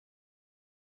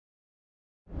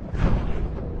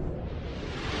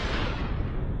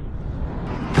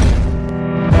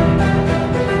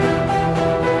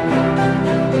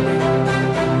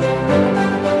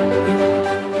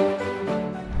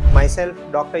Myself,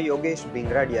 Dr. Yogesh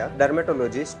Bhingradia,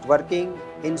 dermatologist working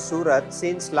in Surat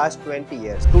since last 20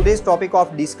 years. Today's topic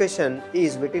of discussion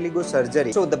is vitiligo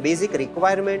surgery. So the basic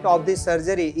requirement of this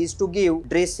surgery is to give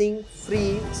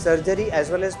dressing-free surgery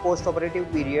as well as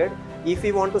post-operative period. If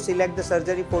we want to select the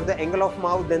surgery for the angle of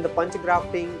mouth, then the punch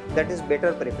grafting, that is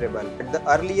better preferable. The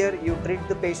earlier you treat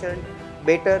the patient,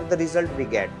 better the result we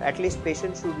get. At least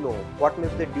patient should know what may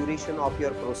be the duration of your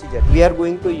procedure. We are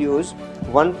going to use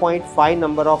 1.5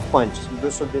 number of punch.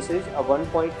 So this is a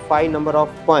 1.5 number of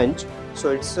punch.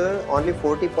 So it's only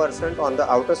 40% on the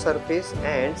outer surface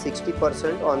and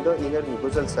 60% on the inner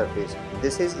mucosal surface.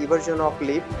 This is eversion of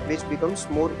lip, which becomes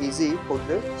more easy for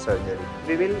the surgery.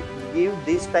 We will give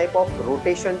this type of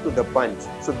rotation to the punch.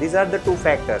 So these are the two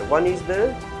factors. One is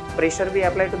the pressure we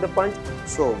apply to the punch.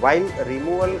 So while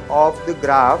removal of the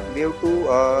graft, we have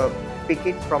to pick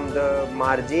it from the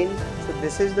margin. So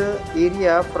this is the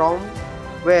area from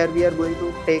where we are going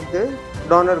to take the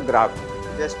donor graft.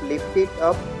 Just lift it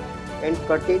up and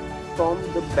cut it from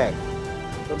the back.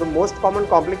 So the most common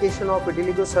complication of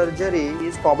vitiligo surgery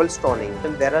is cobblestoning,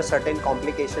 and there are certain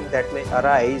complications that may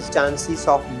arise, chances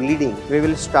of bleeding. We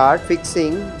will start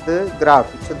fixing the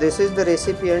graft. So this is the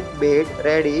recipient bed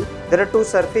ready. There are two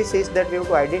surfaces that we have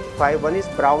to identify. One is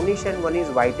brownish and one is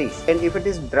whitish. And if it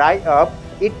is dry up,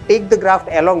 it take the graft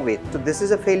along with. So this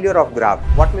is a failure of graft.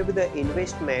 What may be the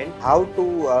investment? How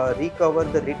to recover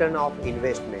the return of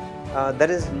investment?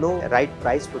 There is no right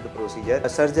price for the procedure.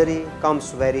 Surgery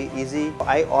comes very easy.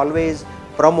 I always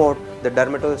promote the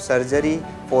dermatology surgery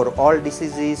for all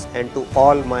diseases and to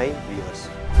all my viewers.